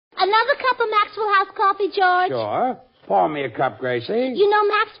Another cup of Maxwell House coffee, George? Sure. Pour me a cup, Gracie. You know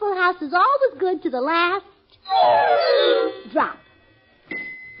Maxwell House is always good to the last drop.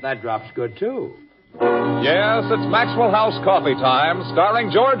 That drop's good, too. Yes, it's Maxwell House Coffee Time,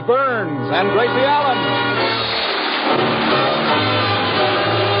 starring George Burns and Gracie Allen.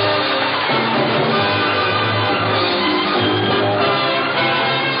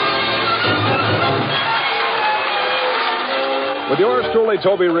 With yours truly,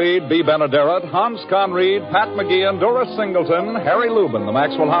 Toby Reed, B. Benaderet, Hans Conried, Pat McGee, Doris Singleton, Harry Lubin, the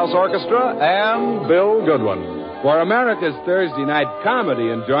Maxwell House Orchestra, and Bill Goodwin. For America's Thursday night comedy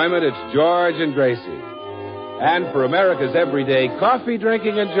enjoyment, it's George and Gracie. And for America's everyday coffee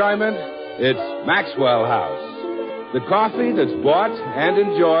drinking enjoyment, it's Maxwell House. The coffee that's bought and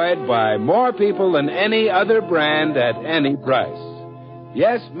enjoyed by more people than any other brand at any price.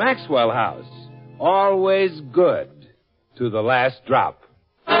 Yes, Maxwell House. Always good. To the last drop.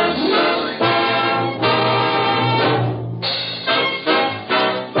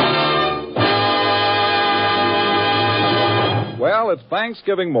 Well, it's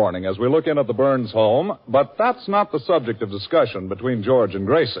Thanksgiving morning as we look in at the Burns home, but that's not the subject of discussion between George and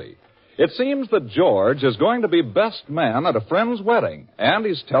Gracie. It seems that George is going to be best man at a friend's wedding, and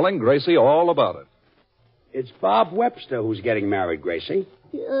he's telling Gracie all about it. It's Bob Webster who's getting married, Gracie.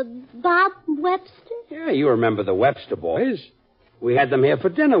 Bob Webster? Yeah, you remember the Webster boys. We had them here for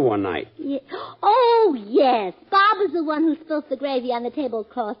dinner one night. Yeah. Oh, yes. Bob is the one who spilled the gravy on the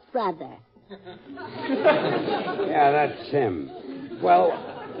tablecloth's brother. Yeah, that's him. Well,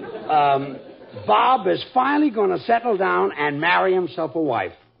 Bob is finally going to settle down and marry himself a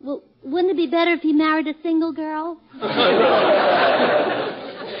wife. Well, wouldn't it be better if he married a single girl?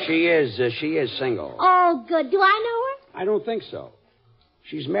 She is single. Oh, good. Do I know her? I don't think so.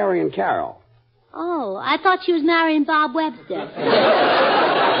 She's Marion Carroll. Oh, I thought she was marrying Bob Webster.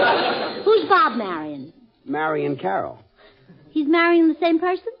 Who's Bob marrying? Marion Carroll. He's marrying the same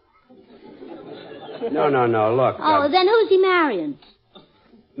person? No. Look. Oh, then who's he marrying?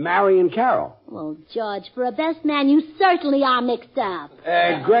 Marion Carroll. Well, George, for a best man, you certainly are mixed up.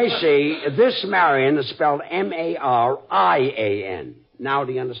 Gracie, this Marion is spelled Marian. Now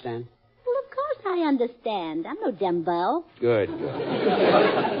do you understand? Well, of course I understand. I'm no Dembo. Good.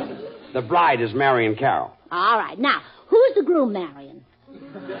 The bride is Marion Carroll. All right. Now, who's the groom marrying?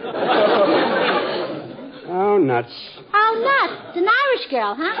 Oh, nuts. Oh, nuts. It's an Irish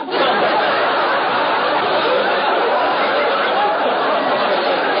girl, huh?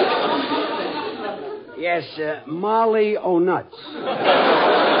 Yes, Molly O'Nuts.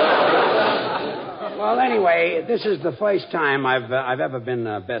 Well, anyway, this is the first time I've ever been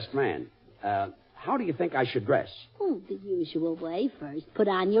best man. How do you think I should dress? Oh, the usual way. First, put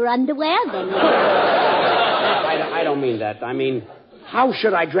on your underwear, then... I don't mean that. I mean, how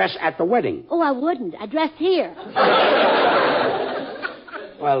should I dress at the wedding? Oh, I wouldn't. I dress here.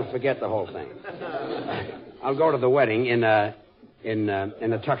 Well, forget the whole thing. I'll go to the wedding in a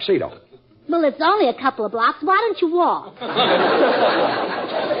tuxedo. Well, it's only a couple of blocks. Why don't you walk?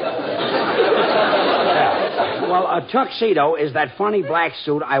 Yeah. Well, a tuxedo is that funny black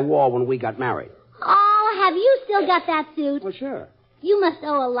suit I wore when we got married. Oh, have you still got that suit? Well, sure. You must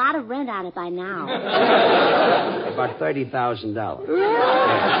owe a lot of rent on it by now. About $30,000.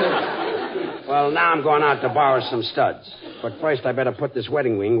 Well, now I'm going out to borrow some studs. But first I better put this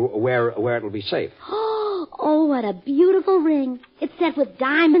wedding ring where it'll be safe. Oh, what a beautiful ring. It's set with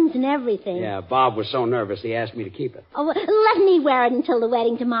diamonds and everything. Yeah, Bob was so nervous he asked me to keep it. Oh, let me wear it until the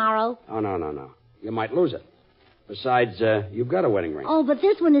wedding tomorrow. Oh, no. You might lose it. Besides, you've got a wedding ring. Oh, but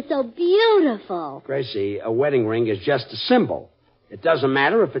this one is so beautiful. Gracie, a wedding ring is just a symbol. It doesn't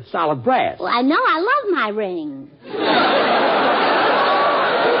matter if it's solid brass. Well, I know. I love my ring.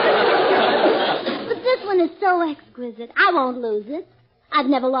 But this one is so exquisite. I won't lose it. I've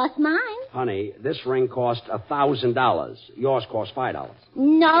never lost mine. Honey, this ring cost $1,000. Yours cost $5.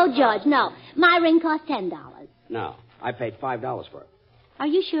 No, George, no. My ring cost $10. No, I paid $5 for it. Are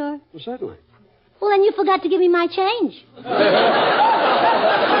you sure? Well, certainly. Well, then you forgot to give me my change.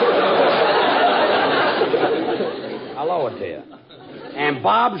 I'll owe it to you. And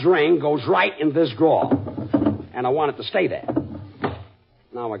Bob's ring goes right in this drawer. And I want it to stay there.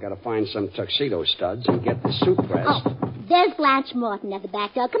 Now I got to find some tuxedo studs and get the suit pressed. Oh, there's Blanche Morton at the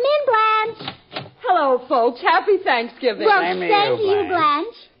back door. Come in, Blanche. Hello, folks. Happy Thanksgiving. Well, Same to thank you, you,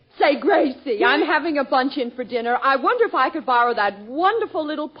 Blanche. Say, Gracie, I'm having a bunch in for dinner. I wonder if I could borrow that wonderful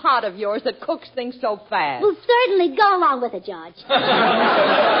little pot of yours that cooks things so fast. Well, certainly. Go along with it, George.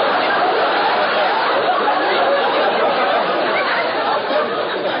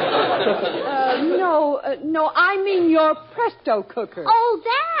 No, I mean your Presto cooker. Oh,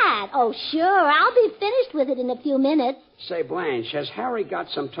 that. that? Oh, sure. I'll be finished with it in a few minutes. Say, Blanche, has Harry got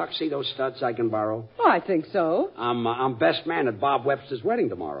some tuxedo studs I can borrow? Oh, I think so. I'm best man at Bob Webster's wedding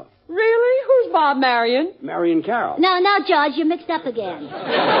tomorrow. Really? Who's Bob Marion? Marion Carroll. No, George, you're mixed up again.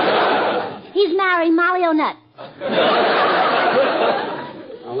 He's marrying Molly O'Nutt.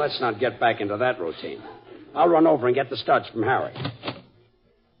 Well, let's not get back into that routine. I'll run over and get the studs from Harry.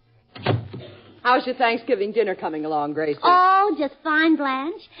 How's your Thanksgiving dinner coming along, Gracie? Oh, just fine,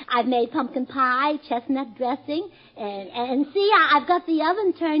 Blanche. I've made pumpkin pie, chestnut dressing, and see, I've got the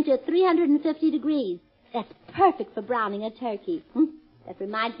oven turned to 350 degrees. That's perfect for browning a turkey. That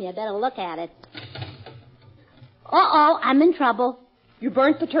reminds me, I better look at it. Uh-oh, I'm in trouble. You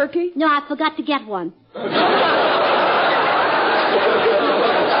burnt the turkey? No, I forgot to get one.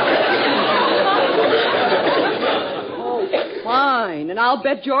 Fine, and I'll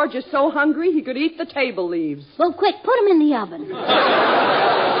bet George is so hungry he could eat the table leaves. Well, quick, put them in the oven.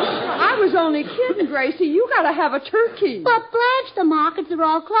 I was only kidding, Gracie. You gotta have a turkey. But, Blanche, the markets are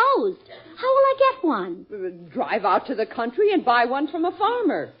all closed. How will I get one? Drive out to the country and buy one from a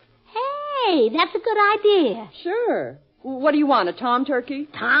farmer. Hey, that's a good idea. Sure. What do you want, a tom turkey?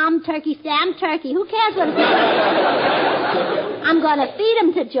 Tom turkey, Sam turkey. Who cares what it's I'm going to feed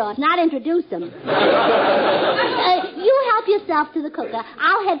him to George, not introduce him. You help yourself to the cooker.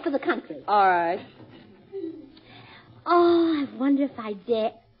 I'll head for the country. All right. Oh, I wonder if I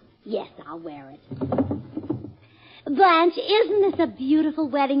dare. Yes, I'll wear it. Blanche, isn't this a beautiful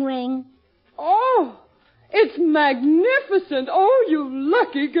wedding ring? Oh, it's magnificent. Oh, you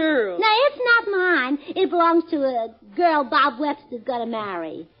lucky girl. No, it's not mine. It belongs to a girl Bob Webster's going to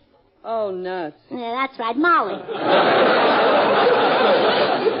marry. Oh, nuts. Yeah, that's right, Molly.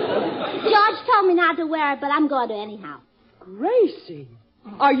 George told me not to wear it, but I'm going to anyhow. Gracie,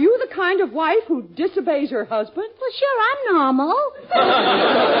 are you the kind of wife who disobeys her husband? Well, sure, I'm normal.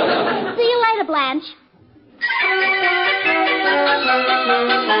 See you later, Blanche.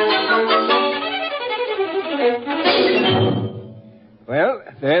 Well,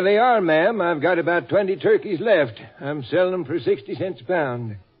 there they are, ma'am. I've got about 20 turkeys left. I'm selling them for 60 cents a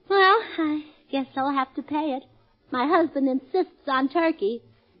pound. Well, I guess I'll have to pay it. My husband insists on turkey,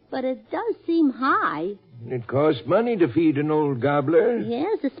 but it does seem high. It costs money to feed an old gobbler.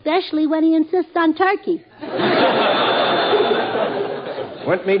 Yes, especially when he insists on turkey.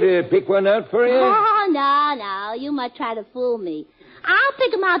 Want me to pick one out for you? Oh, no. You might try to fool me. I'll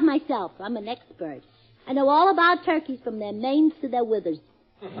pick them out myself. I'm an expert. I know all about turkeys from their manes to their withers.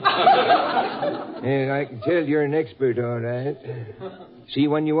 Yeah, I can tell you're an expert, all right. See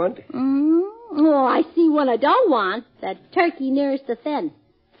one you want? Oh, I see one I don't want. That turkey nearest the fence.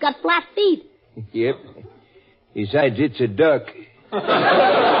 It's got flat feet. Yep. Besides, it's a duck. Well,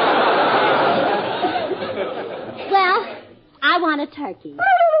 I want a turkey.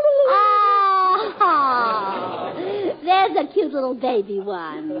 Oh, there's a cute little baby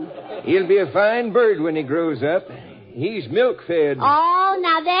one. He'll be a fine bird when he grows up. He's milk-fed. Oh,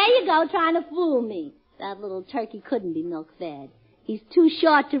 now there you go, trying to fool me. That little turkey couldn't be milk-fed. He's too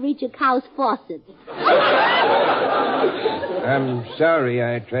short to reach a cow's faucet. I'm sorry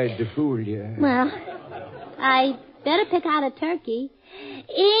I tried to fool you. Well, I better pick out a turkey.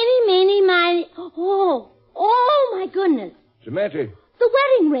 Eeny, meeny, miny. Oh, my goodness. What's the matter? The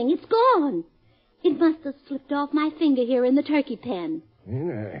wedding ring, it's gone. It must have slipped off my finger here in the turkey pen.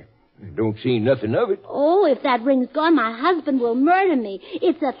 Well, I don't see nothing of it. Oh, if that ring's gone, my husband will murder me.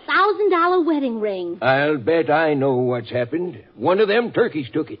 It's $1,000 wedding ring. I'll bet I know what's happened. One of them turkeys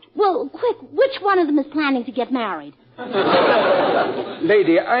took it. Well, quick, which one of them is planning to get married?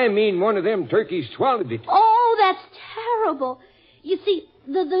 Lady, I mean one of them turkeys swallowed it. Oh, that's terrible. You see,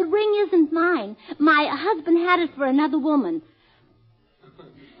 the ring isn't mine. My husband had it for another woman.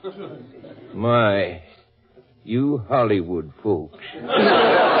 My, you Hollywood folks.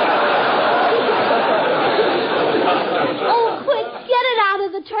 Oh, quick, get it out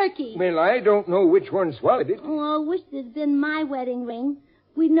of the turkey. Well, I don't know which one swallowed it. Oh, I wish it had been my wedding ring.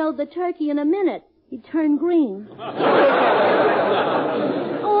 We'd know the turkey in a minute. He'd turn green.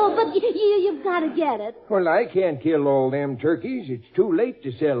 Oh, but you've got to get it. Well, I can't kill all them turkeys. It's too late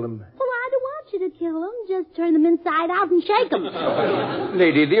to sell them. Well, I don't want you to kill them. Just turn them inside out and shake them.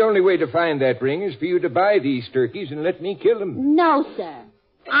 Lady, the only way to find that ring is for you to buy these turkeys and let me kill them. No, sir.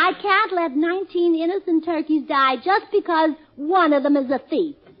 I can't let 19 innocent turkeys die just because one of them is a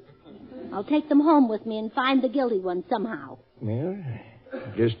thief. I'll take them home with me and find the guilty one somehow. Well,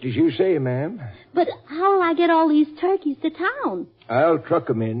 just as you say, ma'am. But how will I get all these turkeys to town? I'll truck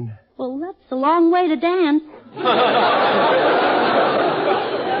them in. Well, that's a long way to dance.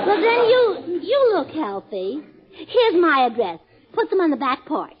 Well, then you look healthy. Here's my address. Put them on the back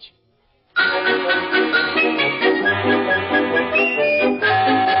porch.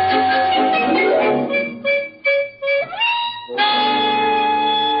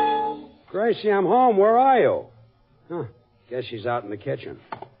 Gracie, I'm home. Where are you? Huh. Guess she's out in the kitchen.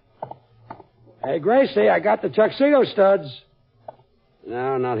 Hey, Gracie, I got the tuxedo studs.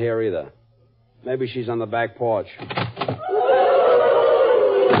 No, not here either. Maybe she's on the back porch.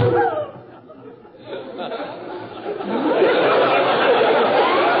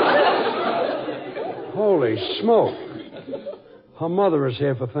 Holy smoke. Her mother is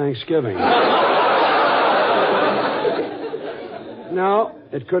here for Thanksgiving. No,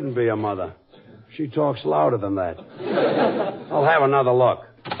 it couldn't be her mother. She talks louder than that. I'll have another look.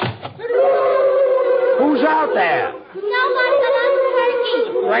 Who's out there? Nobody but us turkeys.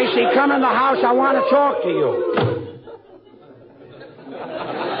 Gracie, come in the house. I want to talk to you.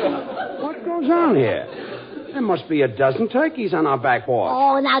 What goes on here? There must be a dozen turkeys on our back porch.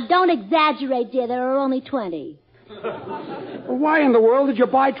 Oh, now don't exaggerate, dear. There are only 20. Well, why in the world did you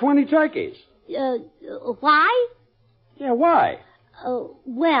buy 20 turkeys? Why? Yeah, why? You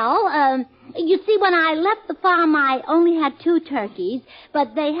see, when I left the farm, I only had 2 turkeys,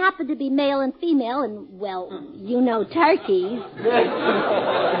 but they happened to be male and female, and, well, you know turkeys.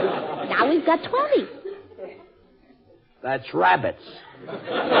 Now we've got 20. That's rabbits.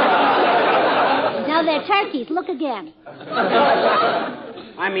 No, they're turkeys. Look again.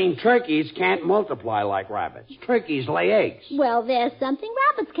 I mean, turkeys can't multiply like rabbits. Turkeys lay eggs. Well, there's something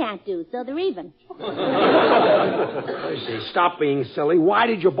rabbits can't do, so they're even. Gracie, stop being silly. Why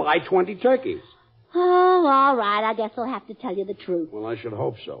did you buy 20 turkeys? Oh, all right. I guess I'll have to tell you the truth. Well, I should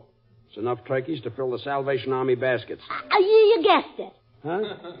hope so. It's enough turkeys to fill the Salvation Army baskets. You guessed it. Huh?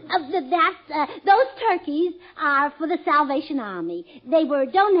 Those turkeys are for the Salvation Army. They were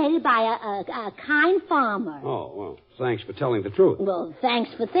donated by a kind farmer. Oh, well, thanks for telling the truth. Well,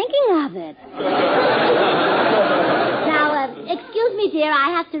 thanks for thinking of it. Now, excuse me, dear. I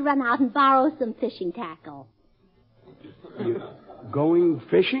have to run out and borrow some fishing tackle. You going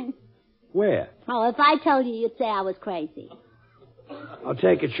fishing? Where? Oh, if I told you, you'd say I was crazy. I'll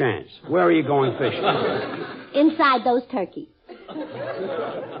take a chance. Where are you going fishing? Inside those turkeys.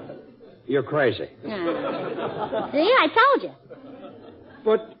 You're crazy. See, I told you.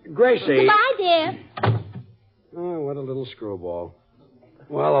 But, Gracie... Goodbye, dear. Oh, what a little screwball.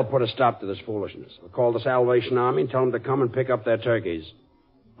 Well, I'll put a stop to this foolishness. I'll call the Salvation Army and tell them to come and pick up their turkeys.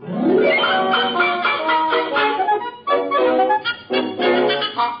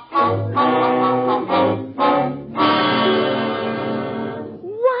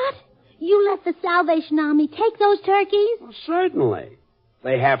 What? You let the Salvation Army take those turkeys? Well, certainly.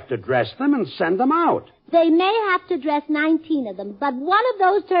 They have to dress them and send them out. They may have to dress 19 of them, but one of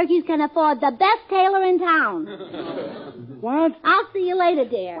those turkeys can afford the best tailor in town. What? I'll see you later,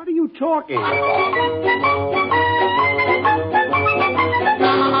 dear. What are you talking about?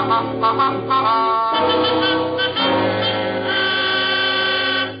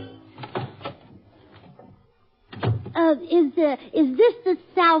 Is this the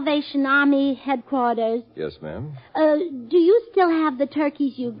Salvation Army headquarters? Yes, ma'am. Do you still have the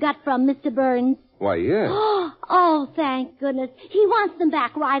turkeys you got from Mr. Burns? Why, yes. Oh, thank goodness. He wants them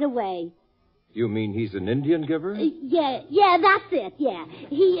back right away. You mean he's an Indian giver? Yeah, that's it, yeah.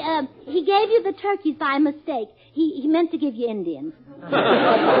 He gave you the turkeys by mistake. He meant to give you Indians.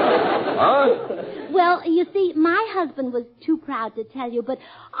 Huh? Well, you see, my husband was too proud to tell you, but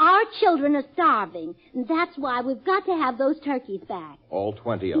our children are starving, and that's why we've got to have those turkeys back. All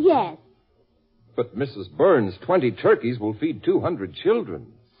 20 of them? Yes. But, Mrs. Burns, 20 turkeys will feed 200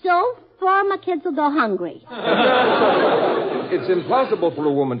 children. So, 4 of my kids will go hungry. It's impossible for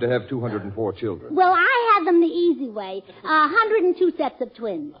a woman to have 204 children. Well, I had them the easy way. 102 sets of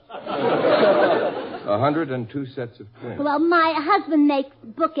twins. 102 sets of twins. Well, my husband makes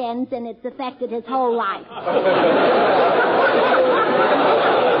bookends, and it's affected his whole life.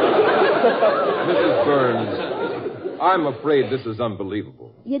 Mrs. Burns, I'm afraid this is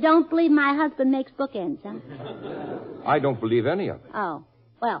unbelievable. You don't believe my husband makes bookends, huh? I don't believe any of it. Oh,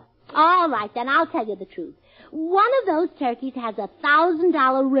 well, all right, then I'll tell you the truth. One of those turkeys has a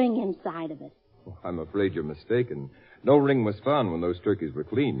 $1,000 ring inside of it. Oh, I'm afraid you're mistaken. No ring was found when those turkeys were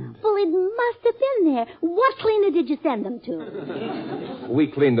cleaned. Well, it must have been there. What cleaner did you send them to? We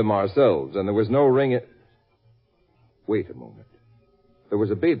cleaned them ourselves, and there was no ring in... Wait a moment. There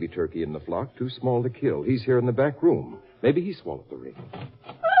was a baby turkey in the flock, too small to kill. He's here in the back room. Maybe he swallowed the ring.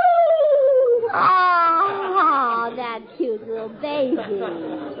 Oh, that cute little baby.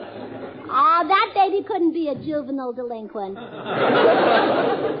 Oh, that baby couldn't be a juvenile delinquent.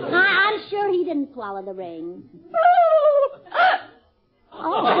 I'm sure he didn't swallow the ring.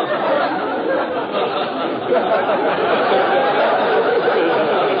 Oh.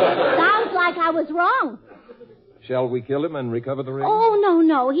 Sounds like I was wrong. Shall we kill him and recover the ring? Oh,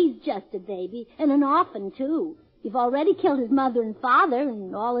 no. He's just a baby. And an orphan, too. You've already killed his mother and father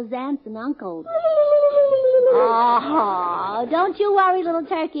and all his aunts and uncles. Oh, don't you worry, little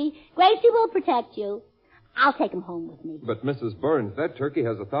turkey. Gracie will protect you. I'll take him home with me. But, Mrs. Burns, that turkey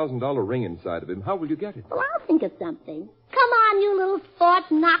has $1,000 ring inside of him. How will you get it? Well, I'll think of something. Come on, you little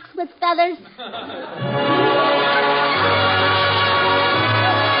Fort Knox with feathers.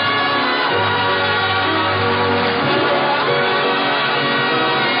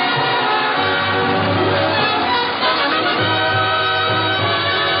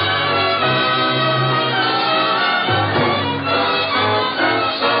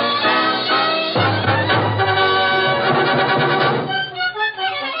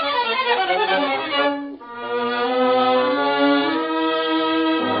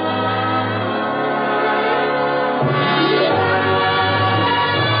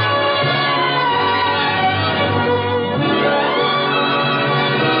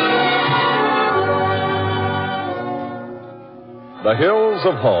 The hills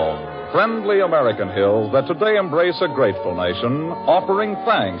of home, friendly American hills that today embrace a grateful nation, offering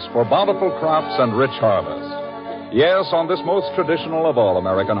thanks for bountiful crops and rich harvest. Yes, on this most traditional of all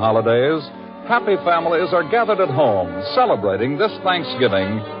American holidays, happy families are gathered at home, celebrating this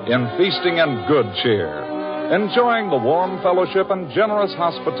Thanksgiving in feasting and good cheer, enjoying the warm fellowship and generous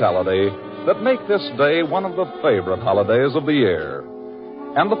hospitality that make this day one of the favorite holidays of the year.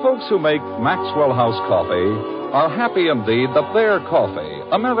 And the folks who make Maxwell House Coffee are happy indeed that their coffee,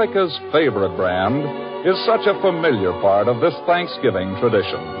 America's favorite brand, is such a familiar part of this Thanksgiving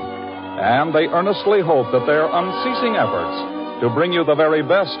tradition. And they earnestly hope that their unceasing efforts to bring you the very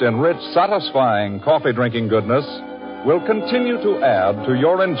best in rich, satisfying coffee-drinking goodness will continue to add to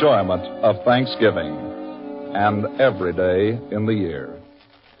your enjoyment of Thanksgiving and every day in the year.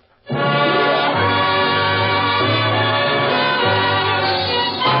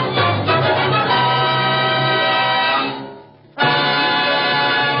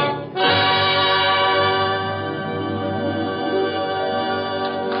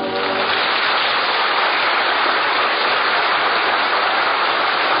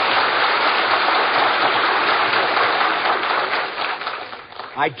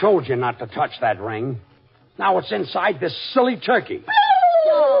 I told you not to touch that ring. Now it's inside this silly turkey.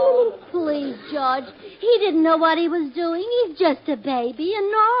 Oh, please, George. He didn't know what he was doing. He's just a baby,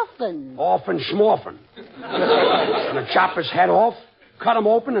 an orphan. Orphan schmorphin. Gonna chop his head off, cut him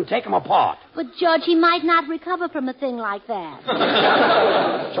open, and take him apart. But, George, he might not recover from a thing like that.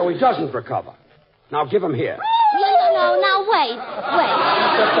 So he doesn't recover. Now give him here. No, now wait.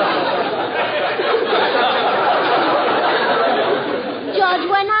 George,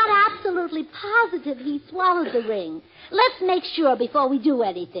 we're not absolutely positive he swallowed the ring. Let's make sure before we do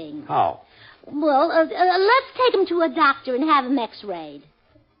anything. How? Well, let's take him to a doctor and have him x-rayed.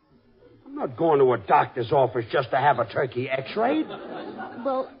 I'm not going to a doctor's office just to have a turkey x-rayed.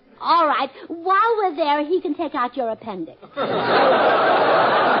 Well, all right. While we're there, he can take out your appendix.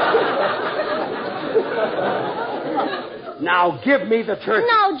 Now give me the turkey.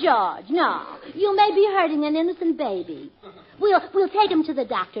 No, George, no. You may be hurting an innocent baby. We'll take him to the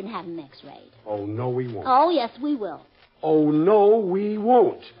doctor and have him x-rayed. Oh, no, we won't. Oh, yes, we will. Oh, no, we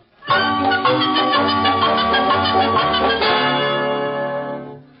won't.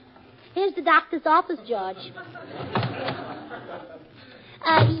 Here's the doctor's office, George.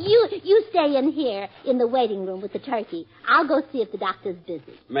 You stay in here in the waiting room with the turkey. I'll go see if the doctor's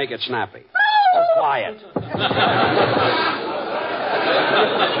busy. Make it snappy. Oh, quiet.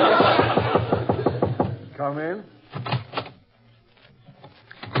 Come in.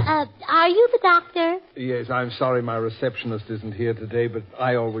 Are you the doctor? Yes, I'm sorry my receptionist isn't here today, but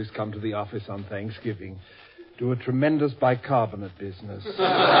I always come to the office on Thanksgiving. Do a tremendous bicarbonate business. Well,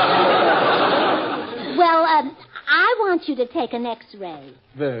 I want you to take an x-ray.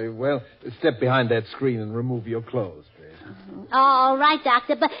 Very well. Step behind that screen and remove your clothes, please. All right,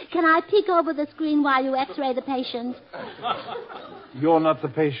 doctor, but can I peek over the screen while you x-ray the patient? You're not the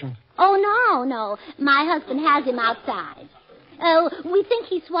patient? Oh, no. My husband has him outside. We think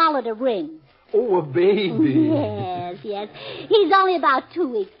he swallowed a ring. Oh, a baby. Yes. He's only about 2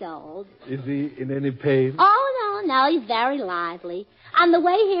 weeks old. Is he in any pain? Oh, no. He's very lively. On the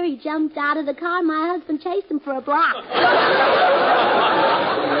way here, he jumped out of the car, and my husband chased him for a block.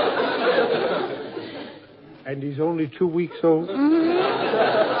 And he's only 2 weeks old?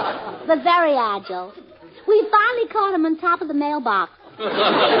 Mm-hmm. But very agile. We finally caught him on top of the mailbox.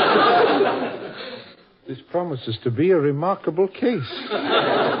 This promises to be a remarkable case.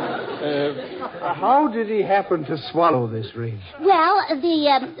 How did he happen to swallow this ring? Well,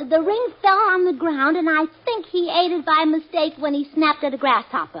 the ring fell on the ground, and I think he ate it by mistake when he snapped at a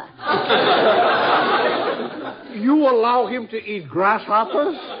grasshopper. You allow him to eat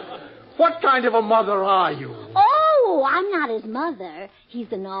grasshoppers? What kind of a mother are you? Oh, I'm not his mother.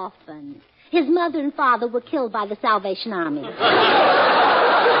 He's an orphan. His mother and father were killed by the Salvation Army.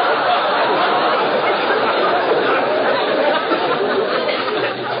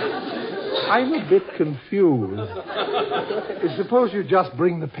 I'm a bit confused. Suppose you just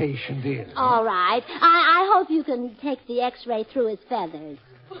bring the patient in. All right. I hope you can take the X-ray through his feathers.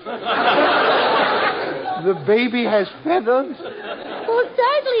 The baby has feathers? Well,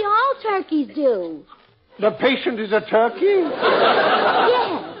 certainly all turkeys do. The patient is a turkey?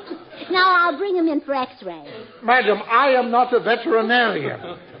 Yes. Now, I'll bring him in for X-ray. Madam, I am not a veterinarian.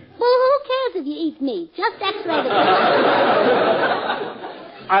 Well, who cares if you eat meat? Just X-ray the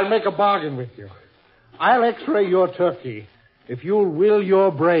I'll make a bargain with you. I'll X-ray your turkey if you'll will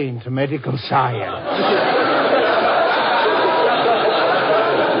your brain to medical science.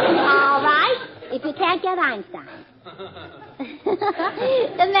 All right. If you can't get Einstein.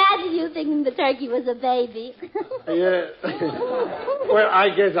 Imagine you thinking the turkey was a baby. Well, I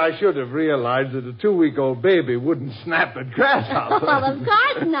guess I should have realized that a 2-week-old baby wouldn't snap at grasshoppers. Well, of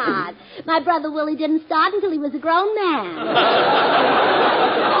course not. My brother Willie didn't start until he was a grown man.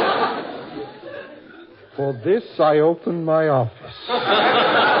 For this, I opened my office.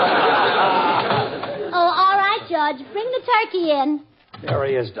 Oh, all right, George. Bring the turkey in. There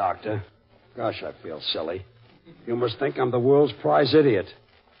he is, Doctor. Gosh, I feel silly. You must think I'm the world's prize idiot.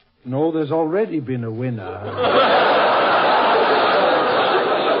 No, there's already been a winner.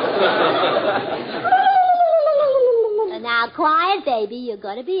 Now, quiet, baby. You're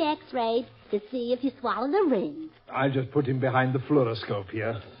going to be X-rayed to see if you swallow the ring. I just put him behind the fluoroscope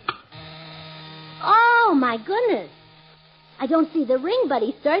here. Oh, my goodness. I don't see the ring, but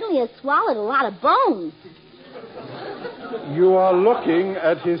he certainly has swallowed a lot of bones. You are looking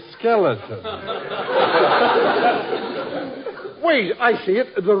at his skeleton. Wait, I see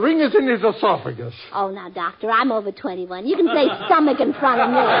it. The ring is in his esophagus. Oh, now, Doctor, I'm over 21. You can say stomach in front of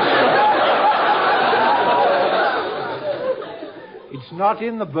me. It's not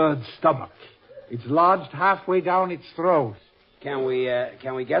in the bird's stomach. It's lodged halfway down its throat. Can we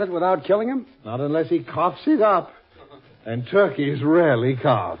get it without killing him? Not unless he coughs it up. And turkeys rarely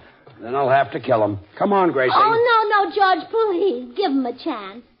cough. Then I'll have to kill him. Come on, Gracie. Oh, no, George, please. Give him a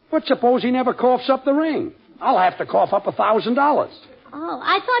chance. But suppose he never coughs up the ring. I'll have to cough up $1,000. Oh,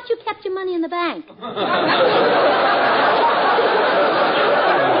 I thought you kept your money in the bank.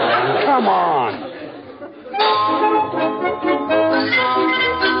 Come on.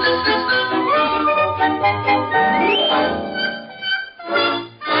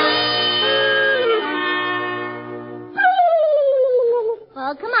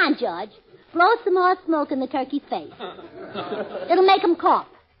 Well, come on, George. Blow some more smoke in the turkey's face. It'll make him cough.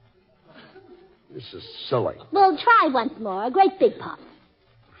 This is silly. Well, try once more. A great big puff.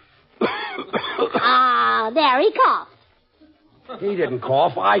 There he coughed. He didn't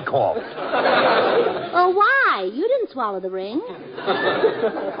cough. I coughed. Well, why? You didn't swallow the ring.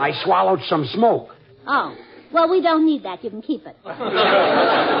 I swallowed some smoke. Oh. Well, we don't need that. You can keep it.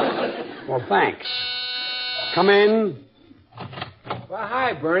 Well, thanks. Come in. Well,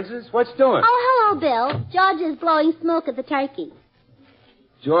 hi, Burnses. What's doing? Oh, hello, Bill. George is blowing smoke at the turkey.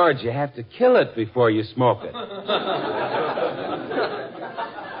 George, you have to kill it before you smoke it.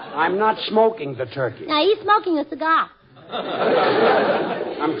 I'm not smoking the turkey. Now, he's smoking a cigar.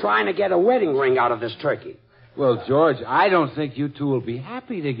 I'm trying to get a wedding ring out of this turkey. Well, George, I don't think you two will be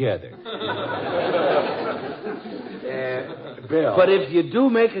happy together. Bill. But if you do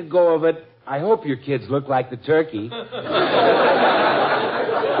make a go of it, I hope your kids look like the turkey.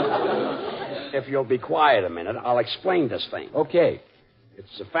 If you'll be quiet a minute, I'll explain this thing. Okay.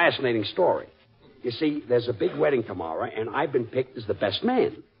 It's a fascinating story. You see, there's a big wedding tomorrow, and I've been picked as the best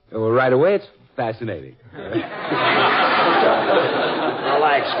man. Well, right away, it's fascinating. Relax,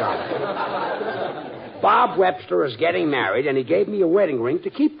 Tom. Bob Webster is getting married, and he gave me a wedding ring to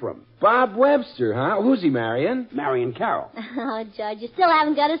keep for him. Bob Webster, huh? Who's he marrying? Marrying Carol. Oh, George, you still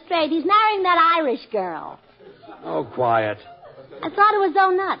haven't got it straight. He's marrying that Irish girl. Oh, quiet. I thought it was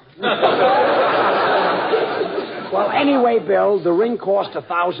so nuts. Well, anyway, Bill, the ring cost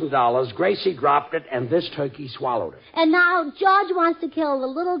 $1,000. Gracie dropped it, and this turkey swallowed it. And now George wants to kill the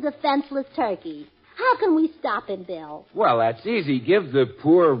little defenseless turkey. How can we stop him, Bill? Well, that's easy. Give the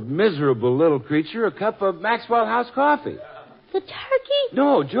poor, miserable little creature a cup of Maxwell House coffee. The turkey?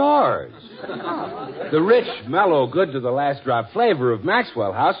 No, George. The rich, mellow, good-to-the-last-drop flavor of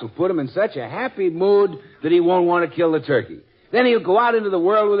Maxwell House will put him in such a happy mood that he won't want to kill the turkey. Then he'll go out into the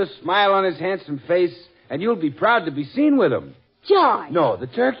world with a smile on his handsome face, and you'll be proud to be seen with him. George. No, the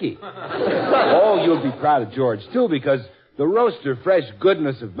turkey. Oh, you'll be proud of George, too, because the roaster fresh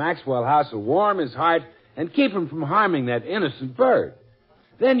goodness of Maxwell House will warm his heart and keep him from harming that innocent bird.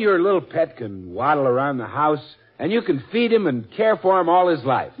 Then your little pet can waddle around the house, and you can feed him and care for him all his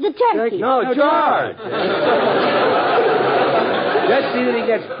life. The turkey. No, George. Just see that he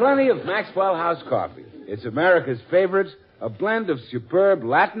gets plenty of Maxwell House coffee. It's America's favorite, a blend of superb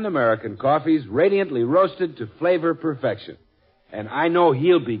Latin American coffees radiantly roasted to flavor perfection. And I know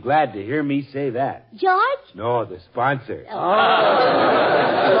he'll be glad to hear me say that. George? No, the sponsor.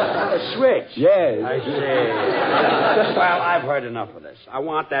 The switch. Yes. I see. Well, I've heard enough of this. I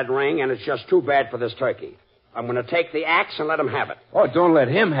want that ring, and it's just too bad for this turkey. I'm going to take the axe and let him have it. Oh, don't let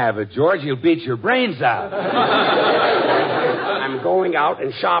him have it, George. He'll beat your brains out. I'm going out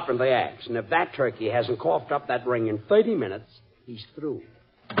and sharpen the axe, and if that turkey hasn't coughed up that ring in 30 minutes, he's through.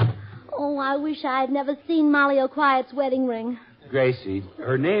 Oh, I wish I had never seen Molly O'Quiet's wedding ring. Gracie,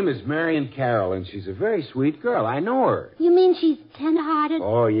 her name is Marion Carroll, and she's a very sweet girl. I know her. You mean she's tender-hearted?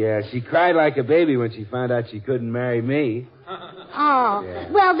 Oh, yeah. She cried like a baby when she found out she couldn't marry me. Oh. Yeah.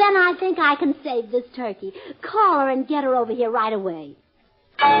 Well, then I think I can save this turkey. Call her and get her over here right away.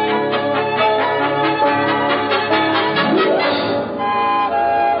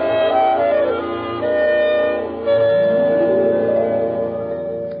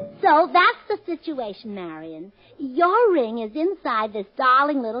 So that's the situation, Marion. Your ring is inside this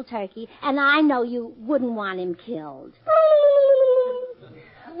darling little turkey, and I know you wouldn't want him killed.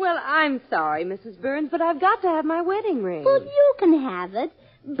 Well, I'm sorry, Mrs. Burns, but I've got to have my wedding ring. Well, you can have it,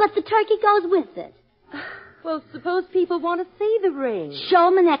 but the turkey goes with it. Well, suppose people want to see the ring. Show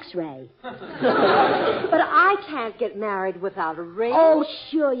them an X-ray. But I can't get married without a ring. Oh,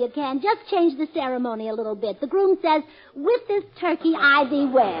 sure you can. Just change the ceremony a little bit. The groom says, "With this turkey I thee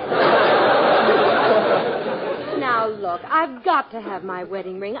wed." Now, look, I've got to have my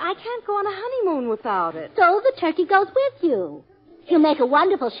wedding ring. I can't go on a honeymoon without it. So the turkey goes with you. He'll make a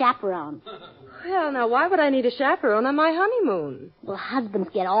wonderful chaperone. Well, now, why would I need a chaperone on my honeymoon? Well, husbands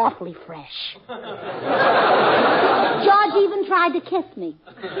get awfully fresh. George even tried to kiss me.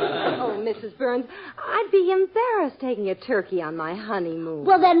 Oh, Mrs. Burns, I'd be embarrassed taking a turkey on my honeymoon.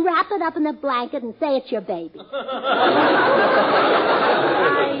 Well, then wrap it up in a blanket and say it's your baby.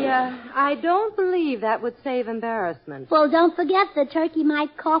 I don't believe that would save embarrassment. Well, don't forget the turkey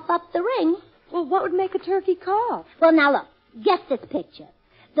might cough up the ring. Well, what would make a turkey cough? Well, now look, get this picture.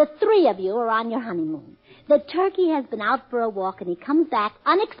 The three of you are on your honeymoon. The turkey has been out for a walk, and he comes back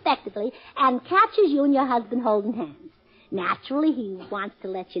unexpectedly and catches you and your husband holding hands. Naturally, he wants to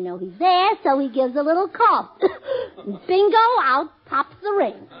let you know he's there, so he gives a little cough. Bingo, out pops the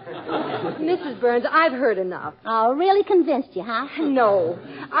ring. Mrs. Burns, I've heard enough. Oh, really convinced you, huh? No.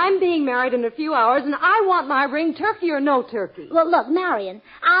 I'm being married in a few hours, and I want my ring, turkey or no turkey. Well, look, Marion,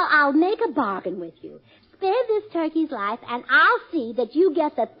 I'll make a bargain with you. Spare this turkey's life, and I'll see that you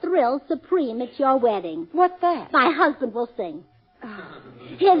get the thrill supreme at your wedding. What's that? My husband will sing.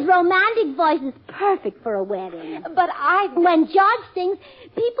 His romantic voice is perfect for a wedding. But When George sings,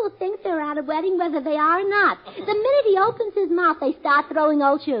 people think they're at a wedding whether they are or not. The minute he opens his mouth, they start throwing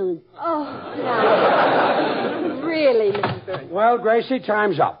old shoes. Oh, no. Really, Mrs. Burns. Well, Gracie,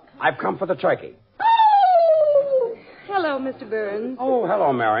 time's up. I've come for the turkey. Hello, Mr. Burns. Oh,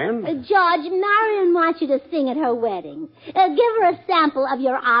 hello, Marion. George, Marion wants you to sing at her wedding. Give her a sample of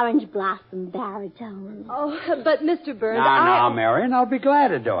your orange blossom baritone. Oh, but Mr. Burns, Now, Marion, I'll be glad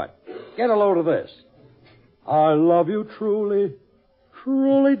to do it. Get a load of this. I love you truly,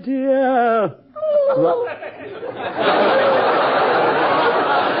 truly, dear.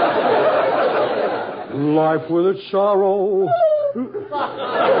 Life with its sorrow.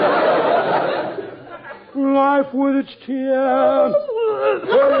 Life with its tears.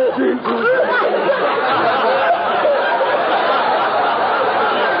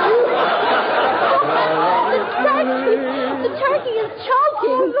 The turkey is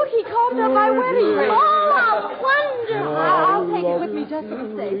choking. Oh, look, he coughed up my wedding ring. Oh, how wonderful. I'll take it with me just for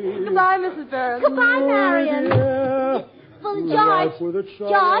the sake. Goodbye, Mrs. Burns. Goodbye, Marion. Well, George,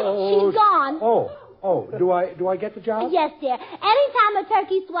 she's gone. Oh, do I get the job? Yes, dear. Anytime a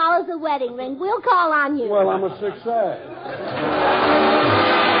turkey swallows a wedding ring, we'll call on you. Well, I'm a success.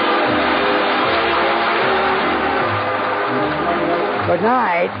 Good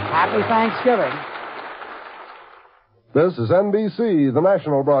night. Happy Thanksgiving. This is NBC, the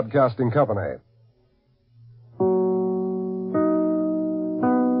national broadcasting company.